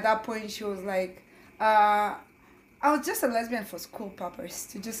at that point she was like, I was just a lesbian for school purpose,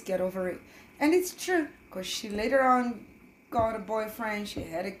 to just get over it. And it's true, because she later on got a boyfriend, she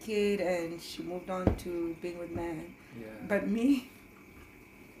had a kid, and she moved on to being with men. But me,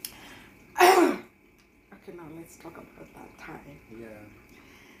 okay, now let's talk about that time.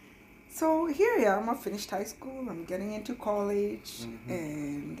 So here I am, I finished high school, I'm getting into college,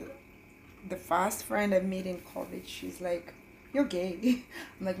 and the first friend I meet in college, she's like, you're gay.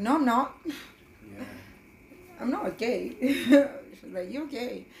 I'm like, no, I'm not. I'm not gay. She's like, you're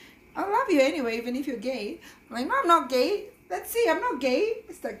gay. I love you anyway, even if you're gay. I'm like, no, I'm not gay. Let's see, I'm not gay.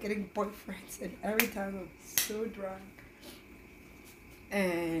 I start getting boyfriends, and every time I'm so drunk.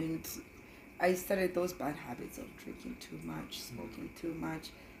 And I started those bad habits of drinking too much, smoking too much.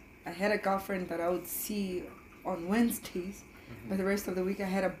 I had a girlfriend that I would see on Wednesdays, but the rest of the week I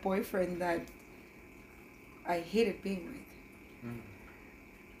had a boyfriend that I hated being with.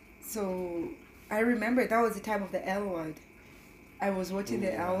 So I remember that was the time of the L Word. I was watching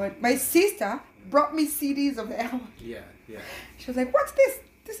the L Word. My sister brought me CDs of the L Word. She was like, what's this?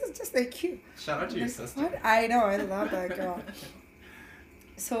 This is just like cute. Shout out to your sister. What? I know, I love that girl.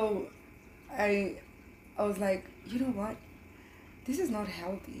 So I was like, you know what? This is not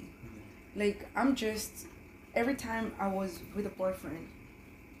healthy. Like, I'm just, every time I was with a boyfriend,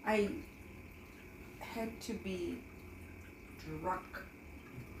 I had to be drunk.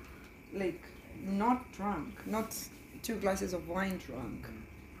 Like, not drunk, not 2 glasses of wine drunk.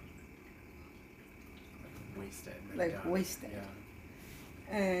 Wasted.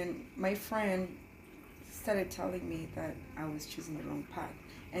 And my friend started telling me that I was choosing the wrong path.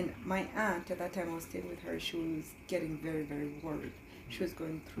 And my aunt, at that time I was staying with her, she was getting very, very worried. She was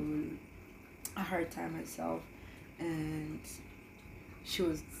going through a hard time herself, and she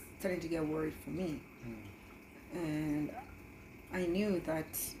was starting to get worried for me. And I knew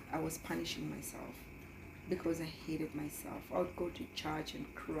that I was punishing myself because I hated myself. I would go to church and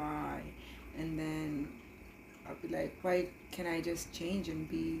cry, and then I'd be like, why can't I just change and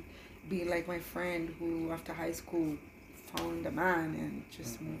be like my friend who after high school found a man and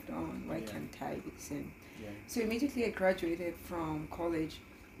just moved on? Why can't I be the same? So immediately I graduated from college,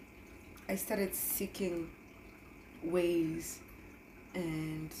 I started seeking ways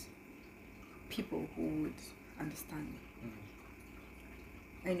and people who would understand me.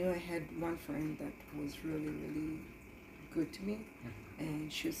 I knew I had one friend that was really, really good to me,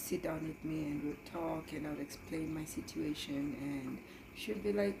 and she would sit down with me and we'd talk, and I would explain my situation, and she would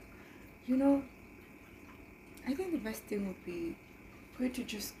be like, you know, I think the best thing would be for you to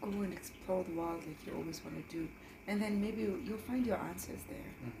just go and explore the world like you always want to do, and then maybe you'll find your answers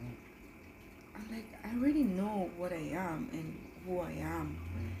there. I'm like, I already know what I am and who I am.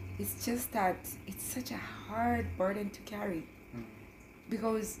 It's just that it's such a hard burden to carry.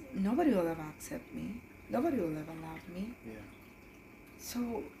 Because nobody will ever accept me. Nobody will ever love me.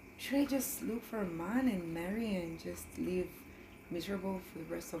 So should I just look for a man and marry and just live miserable for the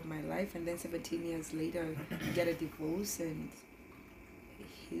rest of my life, and then 17 years later get a divorce and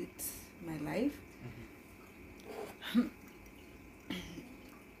hate my life?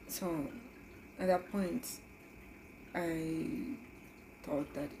 So at that point I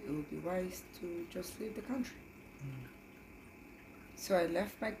thought that it would be wise to just leave the country. So I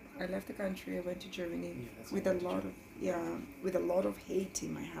left the country. I went to Germany with a lot of hate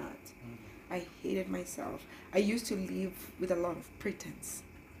in my heart. I hated myself. I used to live with a lot of pretense.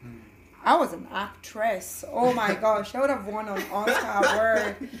 I was an actress. Oh my gosh, I would have won an Oscar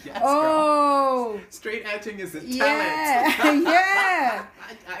award. Yes, oh, girl. Straight acting is a talent. Yeah.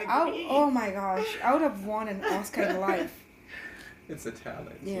 I agree. Oh my gosh, I would have won an Oscar in life. It's a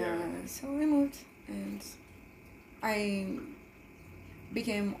talent. Yeah. So I moved, and I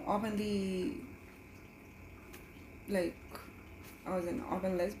became openly, like, I was an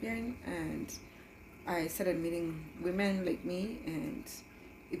open lesbian, and I started meeting women like me, and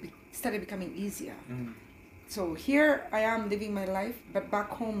it started becoming easier. So here I am living my life, but back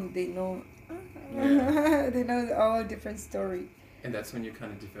home they know they know all different story. And that's when you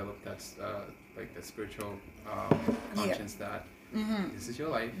kind of develop that like the spiritual conscience that this is your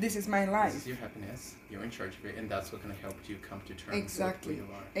life, this is my life, this is your happiness, you're in charge of it, and that's what kind of helped you come to terms exactly with who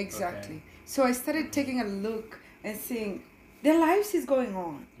you are. Exactly. Okay. So I started taking a look and seeing their lives is going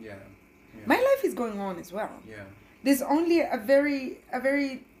on. My life is going on as well. There's only a very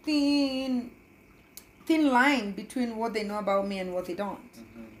thin line between what they know about me and what they don't.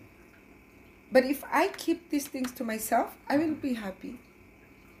 But if I keep these things to myself, I will be happy,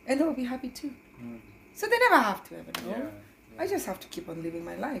 and they will be happy too. So they never have to ever know. I just have to keep on living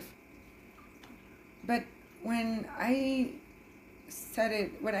my life. But when I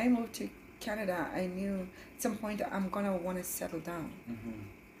moved to Canada, I knew at some point I'm gonna want to settle down,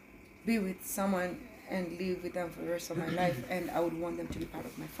 be with someone and live with them for the rest of my life, and I would want them to be part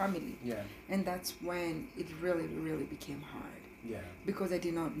of my family. And that's when it really, really became hard. Because I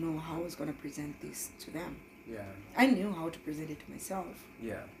did not know how I was gonna present this to them. I knew how to present it to myself.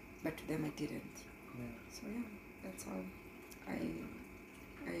 But to them I didn't. So that's how I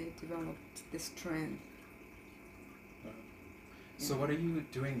developed the strength. So what are you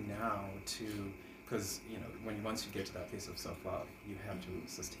doing now to, because once you get to that place of self-love, you have to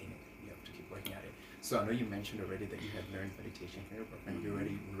sustain it, you have to keep working at it. So I know you mentioned already that you had learned meditation from your boyfriend. You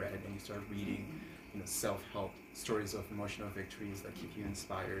already read and you started reading self-help stories of emotional victories that keep you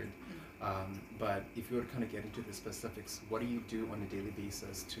inspired. But if you were to kind of get into the specifics, what do you do on a daily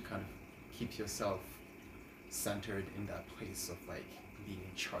basis to kind of keep yourself centered in that place of like being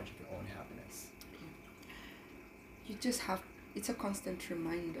in charge of your own happiness? You just have, it's a constant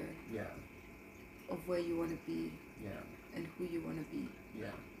reminder of where you want to be and who you want to be.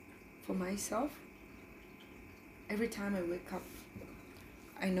 For myself, every time I wake up,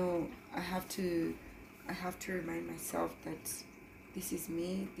 I know I have to remind myself that this is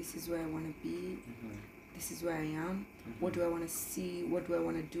me, this is where I want to be, this is where I am, what do I want to see, what do I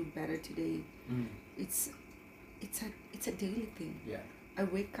want to do better today. It's a daily thing. I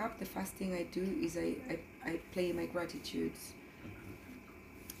wake up, the first thing I do is I play my gratitudes.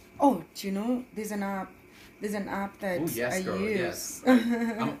 Oh, do you know there's an app that I use.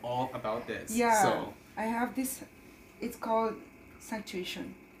 I'm all about this. So I have this, it's called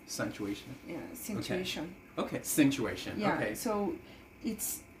Sanctuation. Sanctuation? Yeah, Sanctuation. Okay, Sanctuation. Yeah, okay. so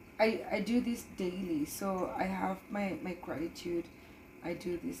I do this daily. So I have my gratitude. I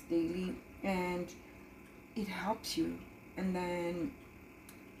do this daily, and it helps you. And then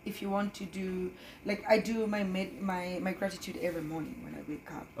if you want to do, like, I do my gratitude every morning when I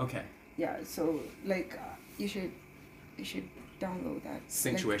wake up. Okay. Yeah, so like you should download that.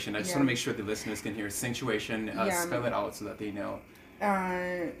 Sanctuation. I just want to make sure the listeners can hear sanctuation. Spell it out so that they know.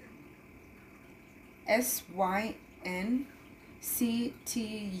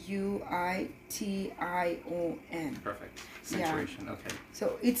 SYNCTUITION. Perfect. Sanctuation. Yeah. Okay.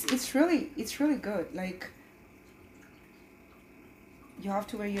 So it's really good. Like, you have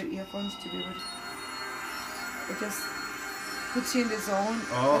to wear your earphones to be able to. It just puts you in the zone.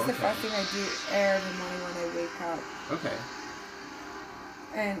 That's the first thing I do every morning when I wake up. Okay.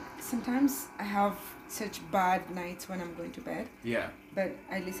 And sometimes I have such bad nights when I'm going to bed. Yeah. But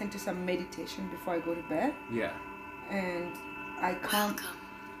I listen to some meditation before I go to bed. Yeah. And I can't. Welcome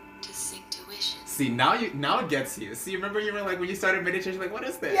to Sanctuation. See, now it gets you. See, remember you were like, when you started meditation, like, what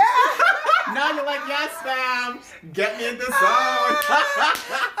is this? Yeah. Now you're like, yes, fam. Get me in the zone.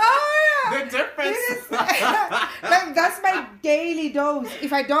 Oh yeah. The difference. Like, that's my daily dose.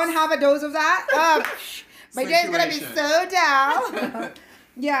 If I don't have a dose of that, my day is gonna be so down.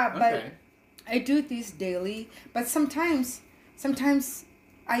 Yeah, but okay. I do this daily. But sometimes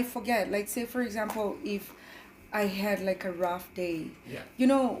I forget. Like, say for example, if I had like a rough day. Yeah. You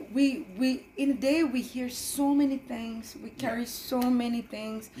know, we in a day we hear so many things. We carry so many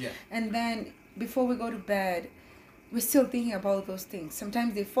things. Yeah. And then before we go to bed, we're still thinking about those things.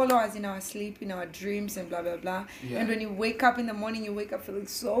 Sometimes they follow us in our sleep, in our dreams, and blah blah blah. Yeah. And when you wake up in the morning, you wake up feeling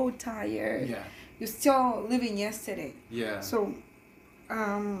so tired. Yeah. You're still living yesterday. Yeah. So,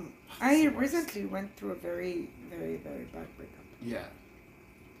 I recently went through a very, very, very bad breakup. Yeah.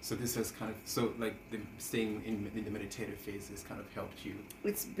 So this has kind of, like staying in the meditative phase has kind of helped you.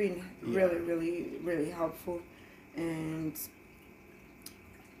 It's been really, really, really helpful. And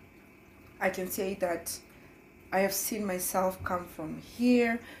I can say that I have seen myself come from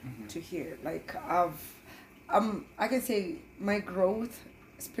here to here. Like, I can say my growth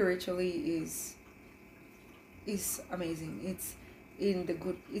spiritually is amazing. It's in a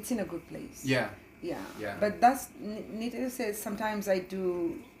good place. Yeah. Yeah. Yeah. But that's needless to say, sometimes I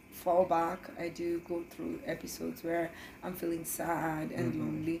do fall back. I do go through episodes where I'm feeling sad and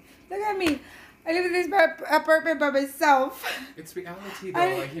lonely. Look at me. I live in this apartment by myself. It's reality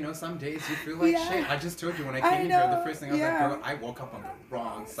though. Like, you know, some days you feel like shit. I just told you when I came in here, the first thing I was like, girl, I woke up on the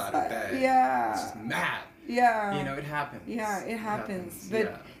wrong side of bed. Yeah. It's just mad. Yeah. You know, it happens. Yeah, it happens.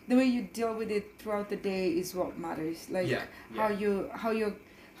 But the way you deal with it throughout the day is what matters. Like how you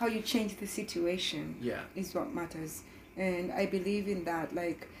change the situation is what matters. And I believe in that.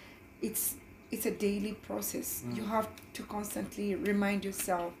 Like, it's a daily process. You have to constantly remind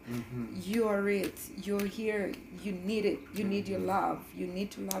yourself, you are it, you're here, you need it, you need your love, you need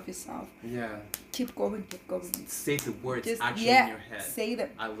to love yourself. Yeah. Keep going. Say the words actually in your head. Say them.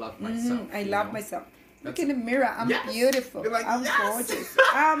 I love myself. I love myself. Look in the mirror. I'm beautiful. Like, I'm gorgeous.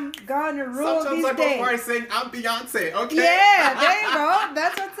 I'm gonna rule Sometimes this I day. go far saying I'm Beyonce. Okay. Yeah, there you go.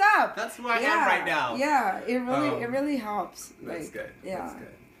 That's what's up. That's who I am right now. Yeah, it really helps. That's like, good. Yeah. That's good.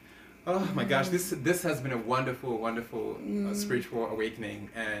 Oh my gosh, this has been a wonderful spiritual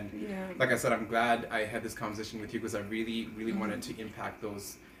awakening, and like I said, I'm glad I had this conversation with you because I really wanted to impact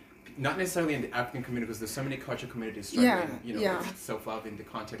those, not necessarily in the African community because there's so many cultural communities struggling, with self-love in the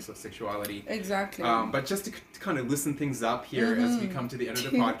context of sexuality. Exactly. But just to kind of loosen things up here as we come to the end of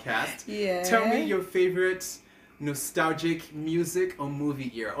the podcast, tell me your favorite nostalgic music or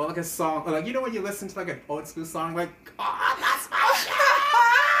movie era, or like a song, or like, you know, when you listen to like an old school song, like, oh, that's my shit.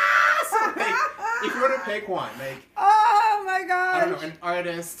 Like, if you were to pick one, like, oh my god, I don't know, an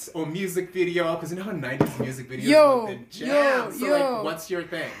artist or music video, because you know how 90s music videos were the jam. So like, what's your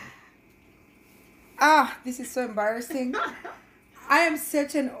thing? This is so embarrassing. I am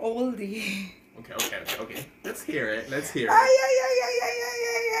such an oldie. Okay. Let's hear it. Yeah.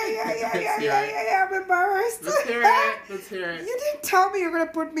 I'm embarrassed. Let's hear it. You didn't tell me you're gonna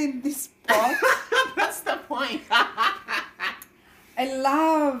put me in this spot. That's the point. I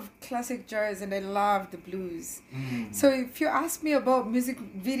love classic jazz and I love the blues. So if you ask me about music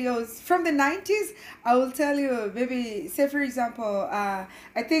videos from the 90s, I will tell you, maybe, say for example, I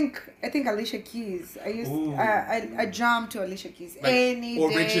think Alicia Keys. I jam to Alicia Keys like any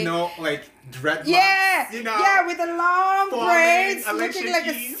original, day. like dreadlocks. Yeah, you know, with the long braids, Alicia looking like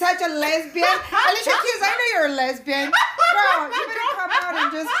Keys. such a lesbian. Alicia Keys, I know you're a lesbian. Girl, you better come out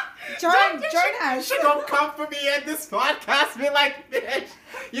and just join us. She gonna come for me at this podcast, be like, bitch,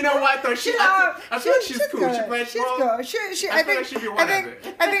 You know what though? I feel like she's cool. She's good. She's good. I think she'd be whatever.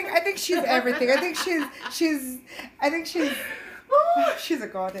 I think she's everything. I think she's a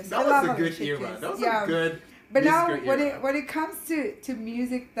goddess. That was a good era. That was a good. But now, when it comes to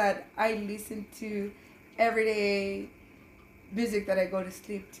music that I listen to every day, music that I go to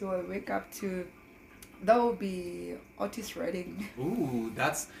sleep to or wake up to, that would be Otis Redding. Ooh,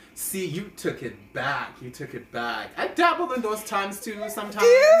 see, you took it back. I dabble in those times too sometimes. Do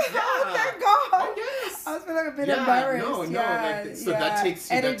you? Yeah. Oh, thank God. Oh, yes. I was feeling a bit embarrassed. No, yeah, so that takes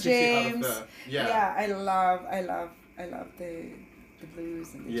you, Eddie James. Out of the, yeah, I love the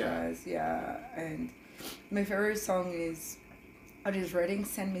blues and the jazz. Yeah, and my favorite song is Otis Redding,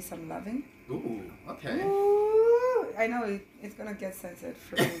 Send Me Some Lovin'. Ooh, okay. Ooh, I know it's gonna get censored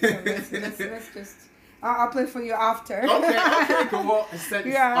for me. So let's just. I'll play for you after. Okay, cool. Well,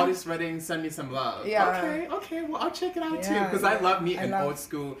 Otis Redding, Send Me Some Love. Yeah. Okay, well, I'll check it out too. Because I love old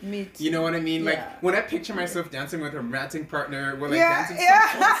school. Me too. You know what I mean? Yeah. Like, when I picture myself dancing with a romantic partner, we're like dancing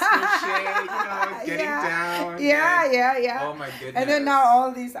some old school shit, getting down. Yeah. Oh my goodness. And then now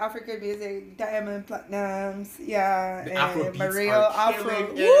all these African music, Diamond Platinums, the Afro beats Mario are Afro.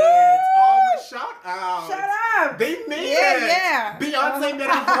 killing it. Oh my, shout out. Shut up. They made it. Yeah. Beyonce made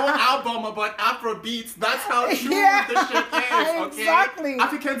a whole album about Afro beats. That's how true the shit is, okay? Exactly.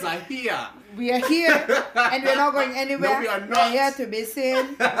 Africans are here. We are here, and we're not going anywhere. No, we are not. We're here to be seen.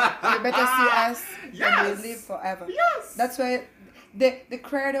 You better see us, and we live forever. Yes. That's why the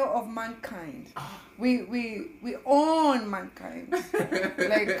credo of mankind. We own mankind.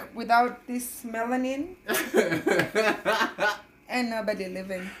 Like, without this melanin, and nobody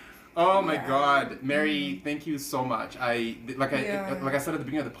living. Oh my God, Mary! Thank you so much. Like I said at the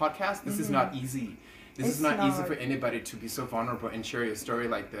beginning of the podcast, this is not easy. This is not easy for anybody to be so vulnerable and share your story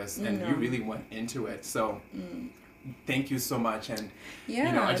like this, and you really went into it. So, thank you so much, and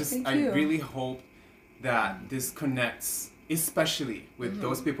I really hope that this connects, especially with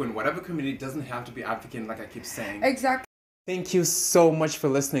those people in whatever community. It doesn't have to be African, like I keep saying. Exactly. Thank you so much for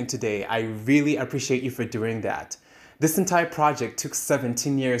listening today. I really appreciate you for doing that. This entire project took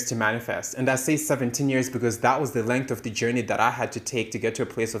 17 years to manifest, and I say 17 years because that was the length of the journey that I had to take to get to a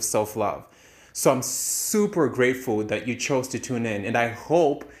place of self-love. So I'm super grateful that you chose to tune in, and I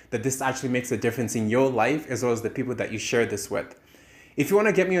hope that this actually makes a difference in your life as well as the people that you share this with. If you want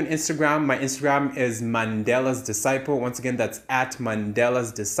to get me on Instagram, my Instagram is Mandela's Disciple. Once again, that's at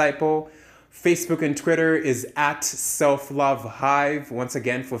Mandela's Disciple. Facebook and Twitter is at Self-Love Hive. Once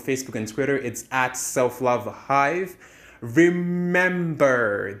again, for Facebook and Twitter, it's at Self-Love Hive.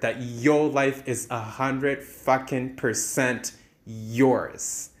 Remember that your life is 100%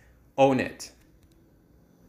 yours. Own it.